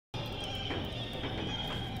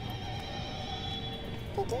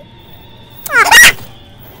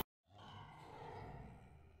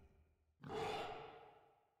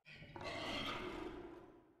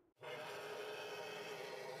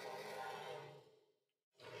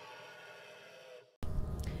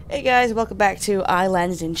Hey guys, welcome back to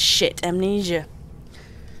Islands in Shit Amnesia.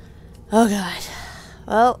 Oh god.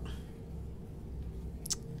 Well,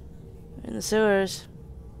 we're in the sewers.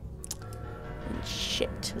 And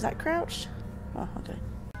shit. Was that crouched? Oh, okay.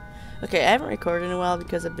 Okay, I haven't recorded in a while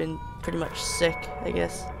because I've been pretty much sick, I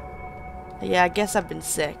guess. Yeah, I guess I've been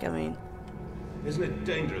sick, I mean. Isn't it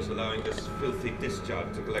dangerous allowing this filthy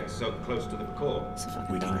discharge to collect so close to the core?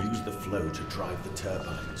 We can use the flow to drive the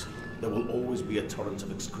turbines. There will always be a torrent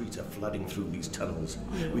of excreta flooding through these tunnels.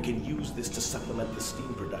 We can use this to supplement the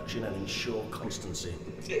steam production and ensure constancy.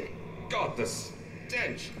 Dear God, the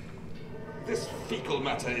stench! This fecal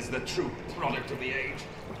matter is the true product of the age.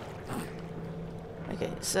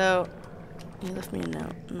 Okay, so you left me a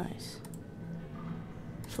note. Nice.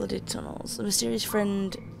 Flooded tunnels. The mysterious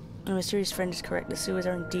friend is correct. The sewers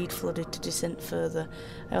are indeed flooded to descent further.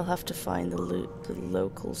 I will have to find the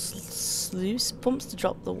local sluice pumps to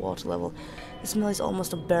drop the water level. The smell is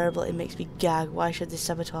almost unbearable. It makes me gag. Why should this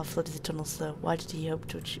saboteur flood the tunnels though? Why did he hope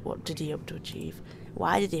to achieve? What did he hope to achieve?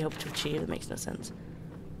 Why did he hope to achieve? It makes no sense.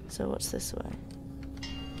 So what's this way?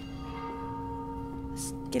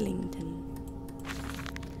 Skillington.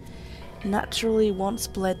 Naturally, once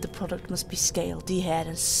bled, the product must be scaled, dehead,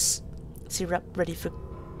 and syrup ready for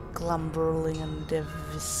glambruling and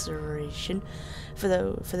evisceration. For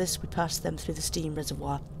this, we pass them through the steam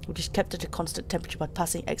reservoir, which is kept at a constant temperature by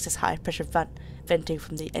passing excess high-pressure venting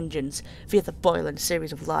from the engines via the boiler and a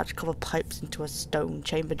series of large copper pipes into a stone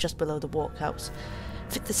chamber just below the workhouse.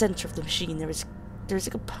 At the centre of the machine, there is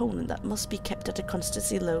a component that must be kept at a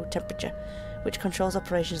constantly low temperature, which controls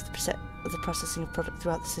operations of the processing of product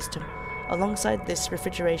throughout the system. Alongside this,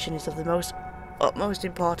 refrigeration is of the utmost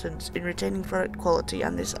importance in retaining product quality,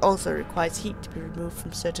 and this also requires heat to be removed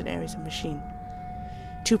from certain areas of the machine.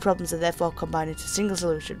 Two problems are therefore combined into a single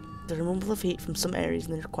solution: the removal of heat from some areas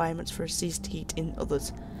and the requirements for ceased heat in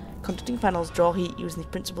others. Conducting panels draw heat using the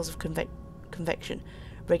principles of convection,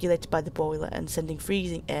 regulated by the boiler, and sending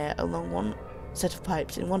freezing air along one set of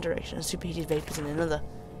pipes in one direction and superheated vapours in another.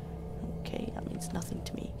 Okay, that means nothing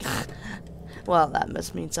to me. Well, that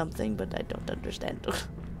must mean something, but I don't understand.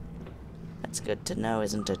 That's good to know,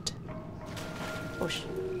 isn't it? Oh,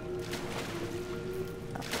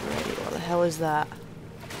 Alrighty, what the hell is that?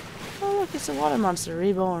 Oh, look, it's a water monster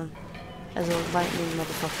reborn as a lightning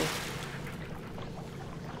motherfucker.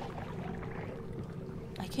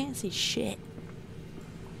 I can't see shit.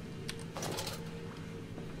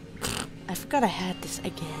 I forgot I had this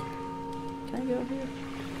again. Can I go over here?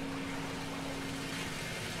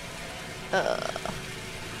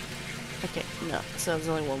 Okay, no. So there's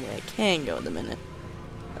only one way I can go at the minute.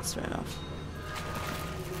 That's fair enough.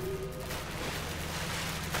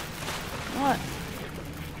 What?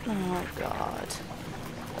 Oh god.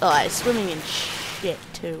 Oh, it's swimming in shit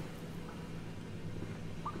too.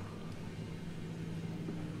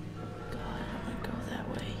 God, I don't want to go that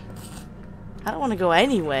way. I don't want to go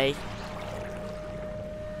anyway.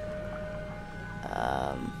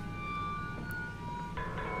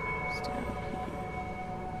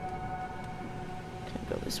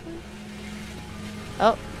 This way?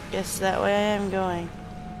 Oh, guess that way I am going.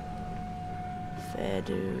 Fair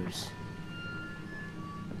dues.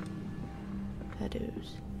 Fair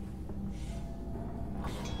dues.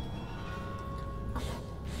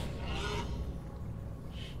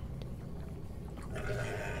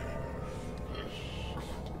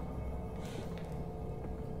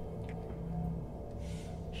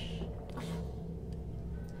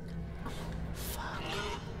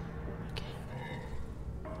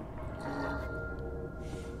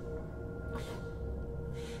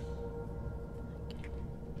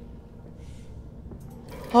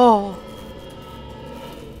 Oh.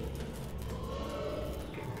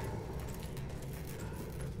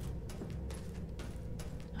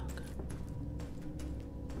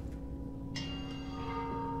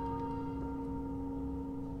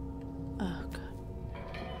 Oh god.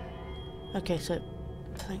 Okay, so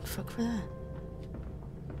thank fuck for that.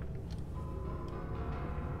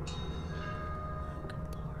 Oh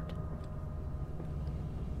good lord.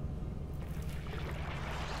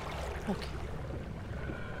 Okay.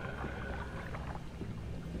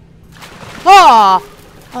 Oh!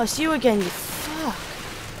 Oh, it's you again, you fuck.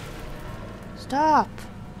 Stop.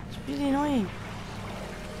 It's really annoying.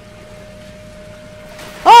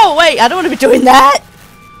 Oh, wait, I don't want to be doing that!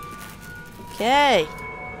 Okay.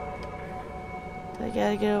 I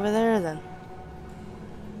gotta get over there then.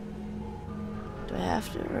 Do I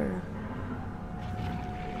have to, or?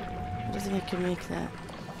 I don't think I can make that.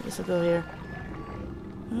 I guess I'll go here.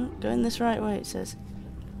 Going this right way, it says.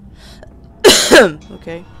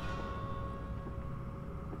 Okay.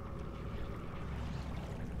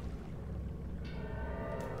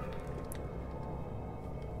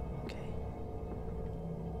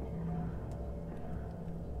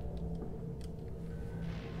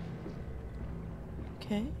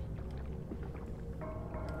 Okay.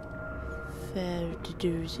 Fair to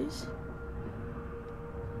doozies.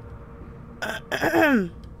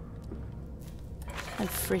 I'm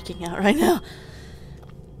freaking out right now.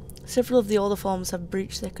 Several of the older forms have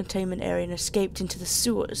breached their containment area and escaped into the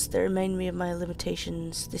sewers. They remind me of my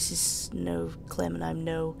limitations. This is no Clem and I'm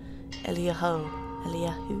no Eliahu.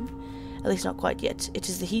 At least not quite yet. It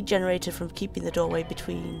is the heat generated from keeping the doorway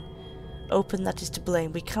between open that is to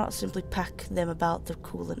blame. We cannot simply pack them about the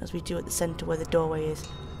coolant as we do at the centre where the doorway is.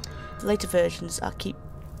 The later versions are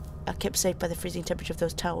kept safe by the freezing temperature of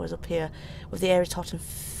those towers up here, where the air is hot and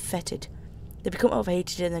fetid. They become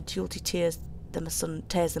overheated and their cruelty tears them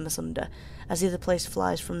asunder. As the other place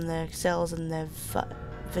flies from their cells and their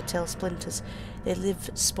vital splinters, they live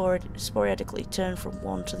sporadically, turn from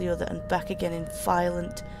one to the other and back again in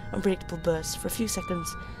violent, unpredictable bursts. For a few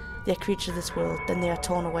seconds, they are creatures of this world, then they are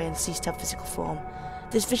torn away and cease to have physical form.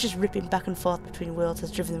 This vicious ripping back and forth between worlds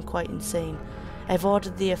has driven them quite insane. I have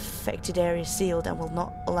ordered the affected area sealed and will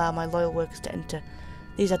not allow my loyal workers to enter.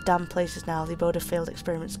 These are damned places now, the abode of failed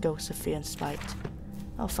experiments, ghosts of fear and spite.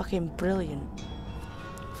 Oh, fucking brilliant.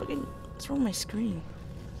 Fucking, what's wrong with my screen?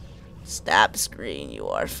 Stop screen, you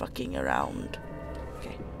are fucking around.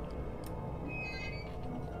 Okay.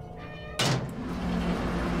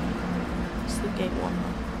 Sleep gate 1.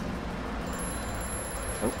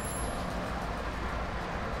 Oh.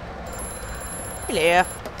 Hello.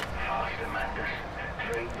 Faster, Mandus.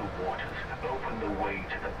 Drain the waters. Open the way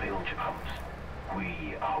to the bilge pumps.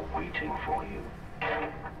 We are waiting for you.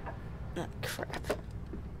 Oh, crap.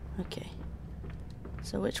 Okay.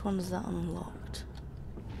 So which one is that unlocked?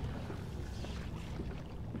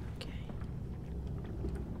 Okay.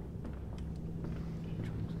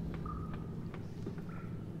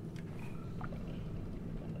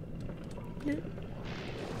 Bloop.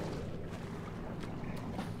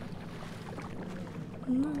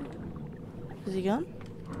 No. Is he gone?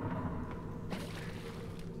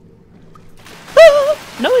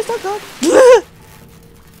 No, he's not gone.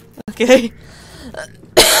 Okay.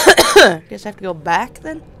 Guess I have to go back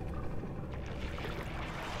then?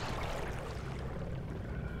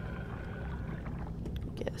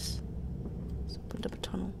 Guess. It's opened up a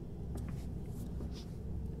tunnel.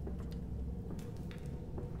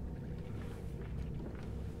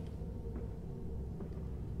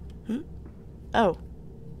 Oh.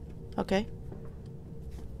 Okay.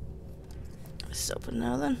 It's open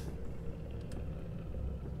now then.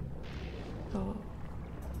 Oh.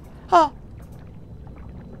 Oh!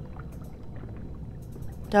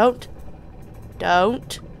 Don't.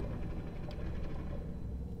 Don't.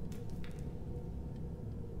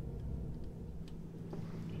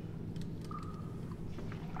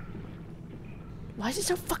 Why is it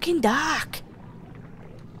so fucking dark?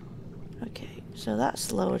 Okay, so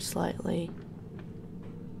that's lowered slightly.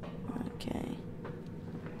 Okay.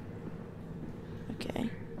 Okay.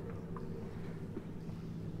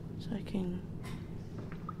 So I can...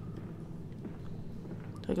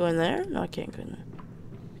 Do I go in there? No, I can't go in there.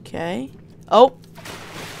 Okay. Oh!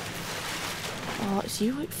 Oh, it's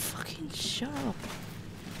you. Fucking shut up.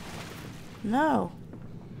 No.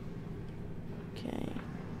 Okay.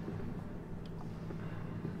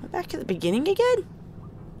 Am I back at the beginning again?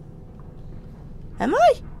 Am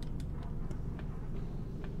I?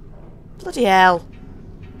 Bloody hell.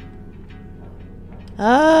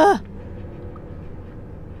 Ah!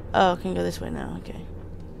 Oh, I can go this way now. Okay.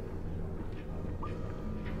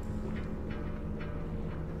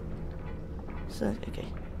 So, okay.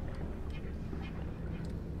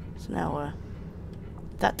 So now,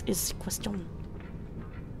 that is the question.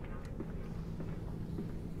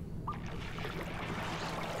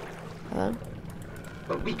 Hello?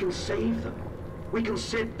 But we can save them. We can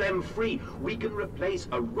set them free. We can replace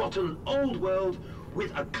a rotten old world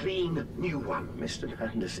with a clean new one. Mr.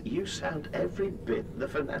 Mandus, you sound every bit the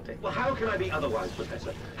fanatic. Well, how can I be otherwise,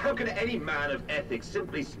 Professor? How can any man of ethics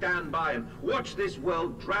simply stand by and watch this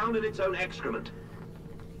world drown in its own excrement?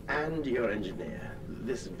 And your engineer,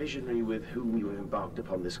 this visionary with whom you have embarked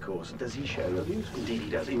upon this course, does he share your views? Indeed he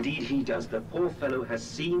does. Indeed he does. The poor fellow has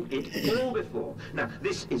seen it all before. Now,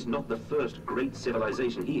 this is not the first great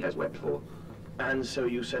civilization he has wept for. And so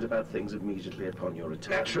you set about things immediately upon your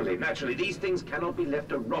return? Naturally. These things cannot be left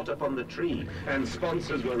to rot upon the tree. And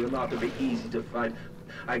sponsors were remarkably easy to find.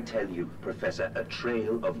 I tell you, Professor, a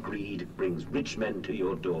trail of greed brings rich men to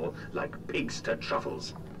your door like pigs to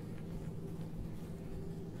truffles.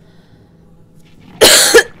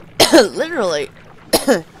 Literally.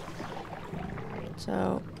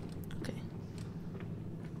 So, okay.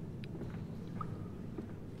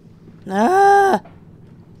 Ah!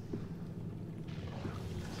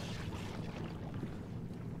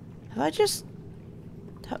 Have I just...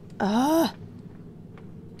 Ah!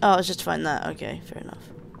 Oh, I was just to find that. Okay, fair enough.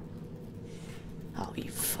 Oh, you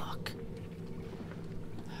fuck.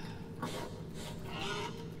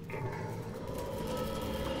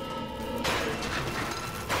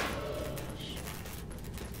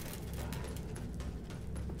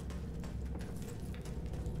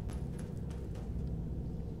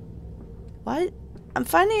 Why? I'm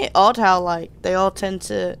finding it odd how, like, they all tend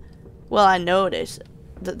to... Well, I notice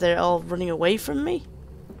that they're all running away from me.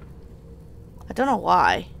 I don't know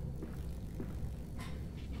why.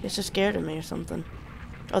 They're just scared of me or something.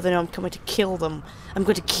 Oh, they know I'm coming to kill them. I'm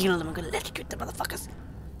going to kill them. I'm going to electrocute the motherfuckers.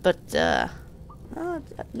 But,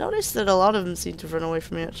 I've noticed that a lot of them seem to run away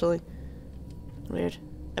from me, actually. Weird.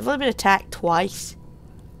 I've only been attacked twice.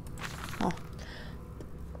 Oh.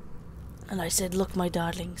 And I said, "Look, my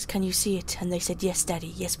darlings, can you see it?" And they said, "Yes,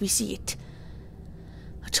 Daddy, yes, we see it."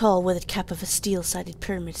 A tall, weathered cap of a steel-sided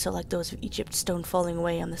pyramid, so like those of Egypt, stone falling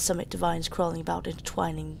away on the summit, divines crawling about,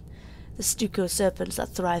 intertwining. The stucco serpents that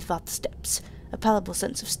thrive about the steps. A palpable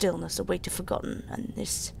sense of stillness, a weight of forgotten. And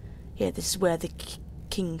this is where the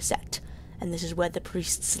king sat. And this is where the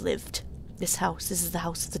priests lived. This is the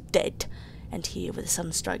house of the dead. And here, where the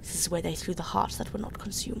sun strikes, this is where they threw the hearts that were not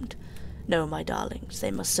consumed. No, my darlings,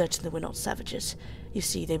 they most certainly were not savages. You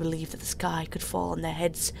see, they believed that the sky could fall on their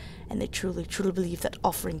heads, and they truly believed that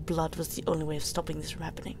offering blood was the only way of stopping this from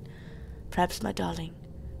happening. Perhaps, my darling,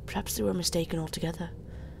 perhaps they were mistaken altogether.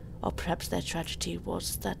 Or perhaps their tragedy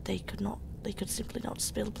was that they could simply not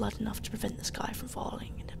spill blood enough to prevent the sky from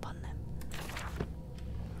falling in upon them.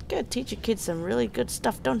 Good, teach your kids some really good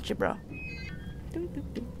stuff, don't you, bro?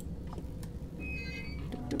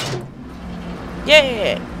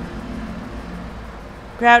 Yeah!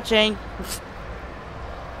 Crouching.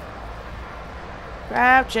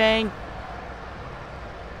 Crouching.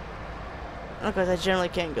 Okay, I generally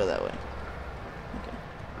can't go that way.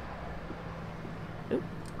 Okay.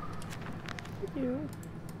 Oop.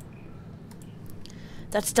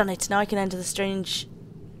 That's done it. Now I can enter the strange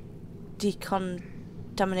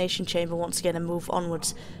decontamination chamber once again and move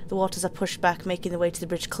onwards. The waters are pushed back, making the way to the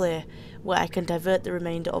bridge clear, where I can divert the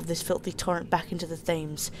remainder of this filthy torrent back into the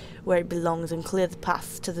Thames, where it belongs, and clear the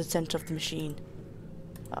path to the center of the machine.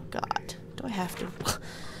 Oh god. Do I have to?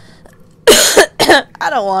 I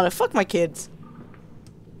don't want to. Fuck my kids.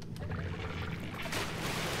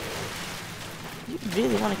 You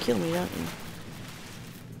really want to kill me, don't you?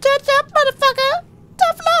 Touch up, motherfucker!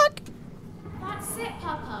 Tough luck! That's it,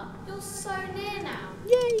 Papa. You're so near now.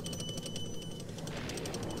 Yay!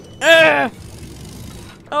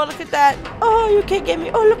 Oh, look at that! Oh, you can't get me!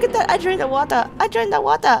 Oh, look at that! I drained the water! I drained the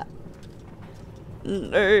water!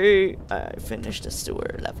 No, I finished the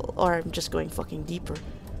sewer level. Or I'm just going fucking deeper.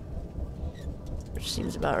 Which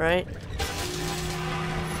seems about right.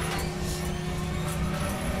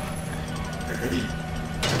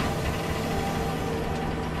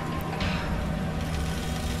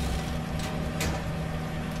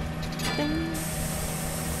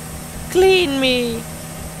 Clean me!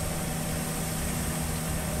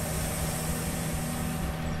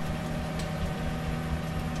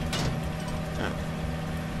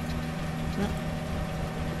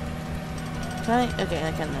 Okay,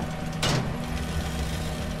 I can now.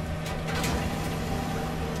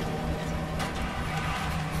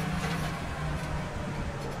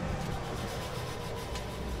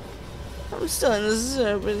 I'm still in the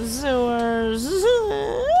serpent sewers.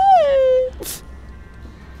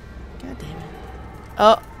 God damn it.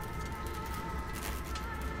 Oh.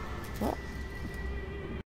 What?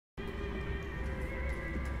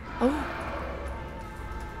 Oh.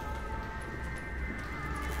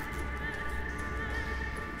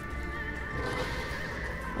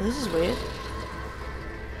 Oh, this is weird.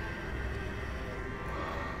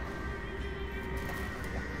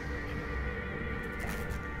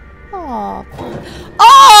 Oh,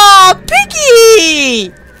 oh,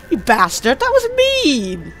 Piggy! You bastard! That was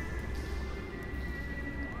mean.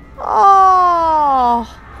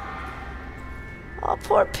 Oh, oh,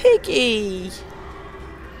 poor Piggy.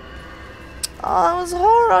 Oh, that was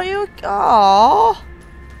horrible. You, oh,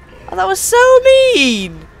 that was so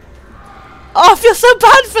mean. Oh, I feel so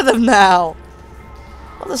bad for them now.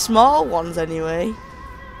 Well, the small ones anyway.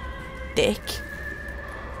 Dick.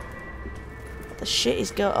 What the shit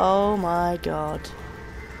is go? Oh my god.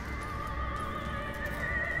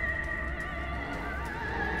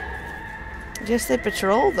 I guess they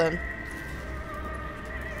patrol then.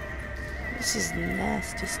 This is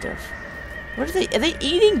nasty stuff. What are they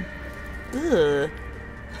eating? Ugh.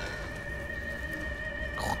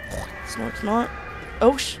 Snort, snort.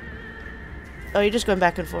 Oh, oh, you're just going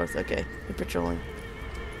back and forth. Okay, you're patrolling.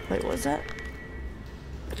 Wait, what was that?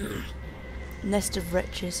 Nest of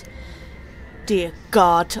wretches. Dear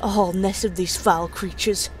God, a whole nest of these foul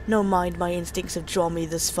creatures. No mind my instincts have drawn me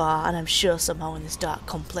thus far, and I'm sure somehow in this dark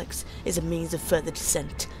complex is a means of further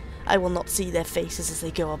descent. I will not see their faces as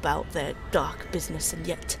they go about their dark business, and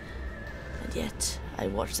yet, I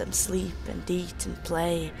watch them sleep and eat and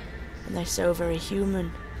play, and they're so very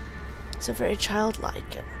human, so very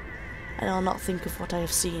childlike. And I will not think of what I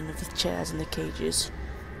have seen of the chairs and the cages.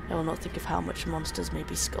 I will not think of how much monsters may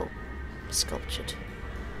be sculptured.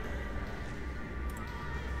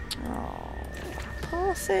 Oh,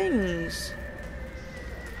 poor things.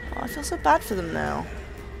 Oh, I feel so bad for them now.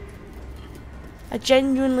 I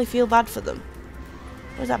genuinely feel bad for them.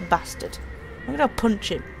 Where's that bastard? I'm gonna punch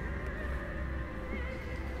him.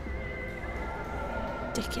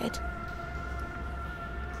 Dickhead.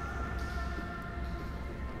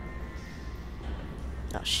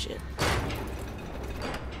 Oh shit.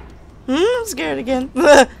 I'm scared again.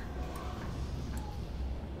 Oh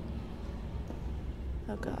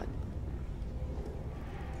god.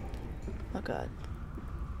 Oh god.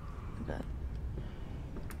 Oh god.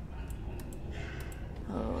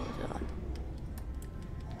 Oh god.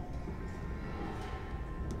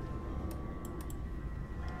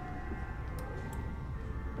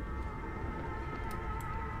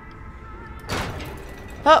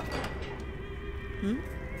 Oh!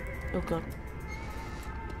 Oh god.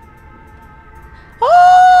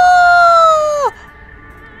 Oh!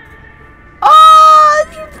 Oh!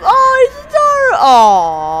 Oh, it's adorable!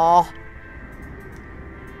 Oh!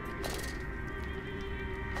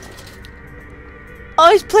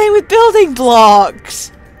 Oh, he's playing with building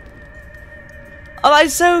blocks! Oh,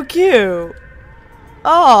 that's so cute!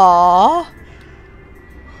 Oh!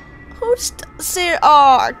 Who's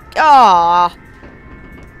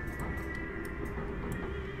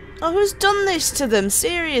Oh, who's done this to them?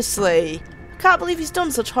 Seriously? I can't believe he's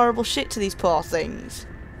done such horrible shit to these poor things.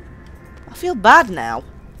 I feel bad now.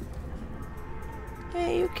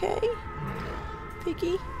 Hey, you okay?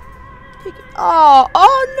 Piggy? Piggy? Oh,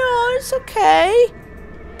 oh no, it's okay.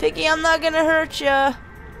 Piggy, I'm not gonna hurt you.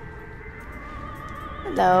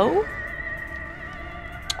 Hello?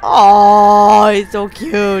 Oh, he's so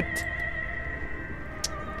cute.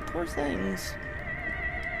 Poor things.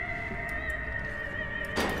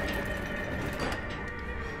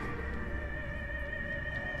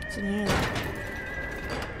 What's in here?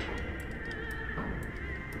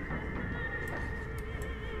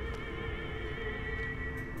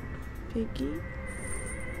 Piggy?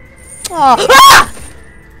 Oh! Ah!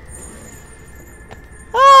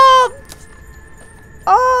 Oh!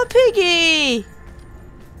 Oh, Piggy!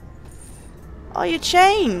 Oh, you're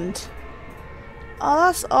chained. Oh,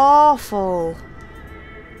 that's awful.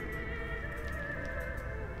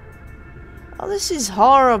 Oh, this is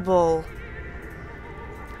horrible.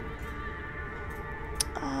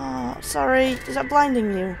 Oh, sorry. Is that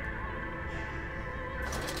blinding you?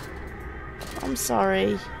 I'm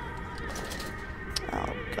sorry.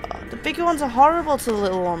 Oh, God. The bigger ones are horrible to the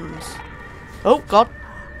little ones. Oh, God.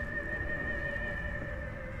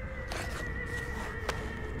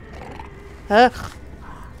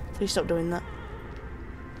 Please stop doing that.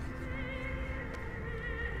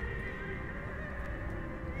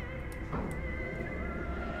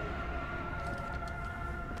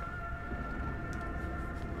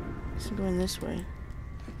 I'm going this way.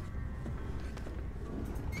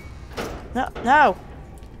 No, no!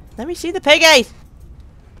 Let me see the piggies!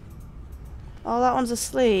 Oh, that one's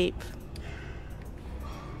asleep.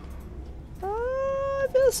 Oh,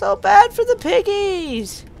 I feel so bad for the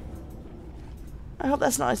piggies! I hope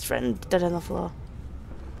that's not his friend dead on the floor.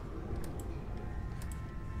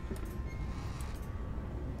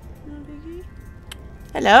 Piggy?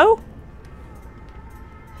 Hello?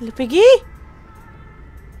 Hello, Piggy?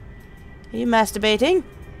 Are you masturbating?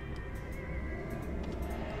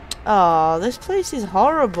 Oh, this place is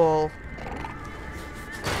horrible.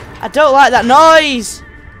 I don't like that noise!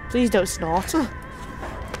 Please don't snort. Is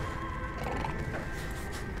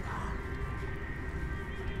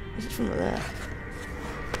it from there?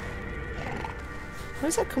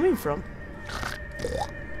 Where's that coming from?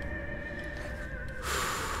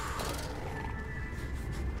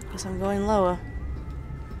 Guess I'm going lower.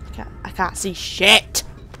 I can't see shit!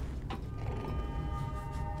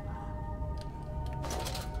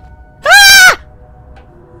 Ah!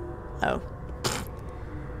 Oh.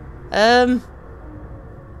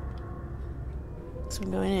 So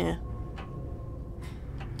I'm going here.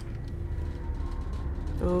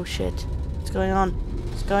 Oh shit. What's going on?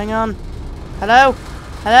 What's going on? Hello?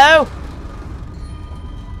 Hello?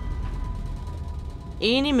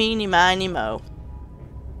 Eeny, meeny, miny, mo.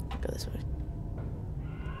 Go this way.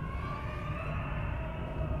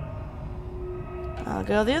 I'll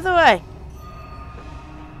go the other way.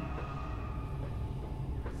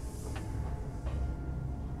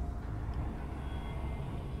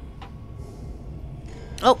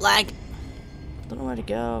 Oh, lag. Don't know where to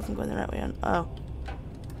go if I'm going the right way on. Oh.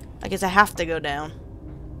 I guess I have to go down.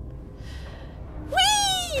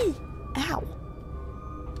 Whee! Ow.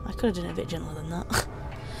 I could have done it a bit gentler than that.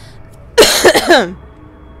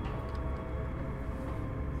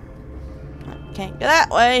 Can't go that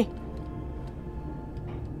way.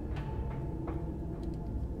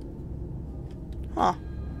 Huh.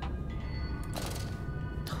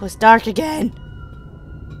 Oh, it's dark again.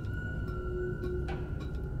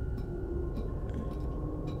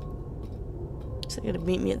 Is it gonna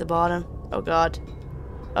meet me at the bottom? Oh god.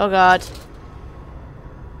 Oh god.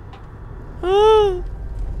 Oh,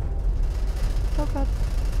 oh god.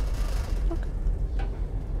 Oh god.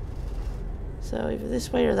 So either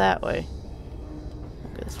this way or that way.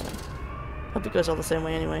 I'll go this way. Hope it goes all the same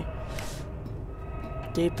way anyway.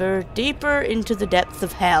 Deeper, deeper into the depths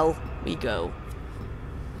of hell we go.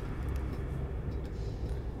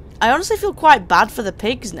 I honestly feel quite bad for the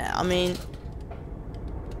pigs now. I mean,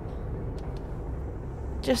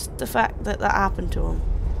 just the fact that that happened to them.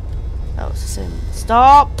 That was the same.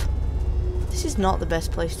 Stop! This is not the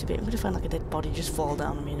best place to be. I'm gonna find like a dead body just fall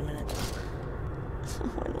down on me in a minute.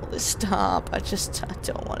 When will this stop? I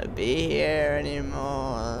don't want to be here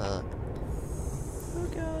anymore. Oh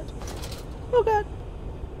god. Oh god.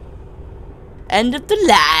 End of the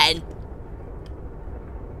line.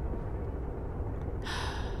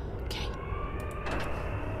 Okay.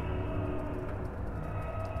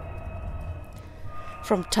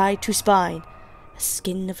 From tie to spine, a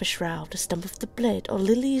skin of a shroud, a stump of the blade, or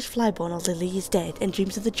Lily is flyborn, or Lily is dead, and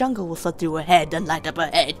dreams of the jungle will flood through her head and light up her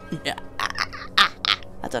head.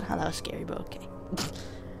 I don't know how that was scary, but okay.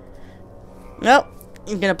 Well,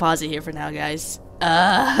 I'm gonna pause it here for now, guys.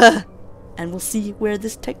 And we'll see where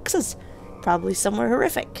this takes us. Probably somewhere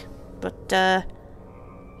horrific. But,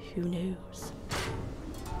 who knows?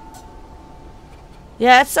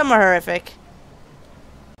 Yeah, it's somewhere horrific.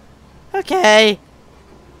 Okay.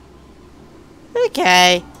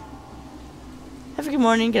 Okay. Have a good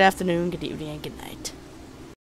morning, good afternoon, good evening, and good night.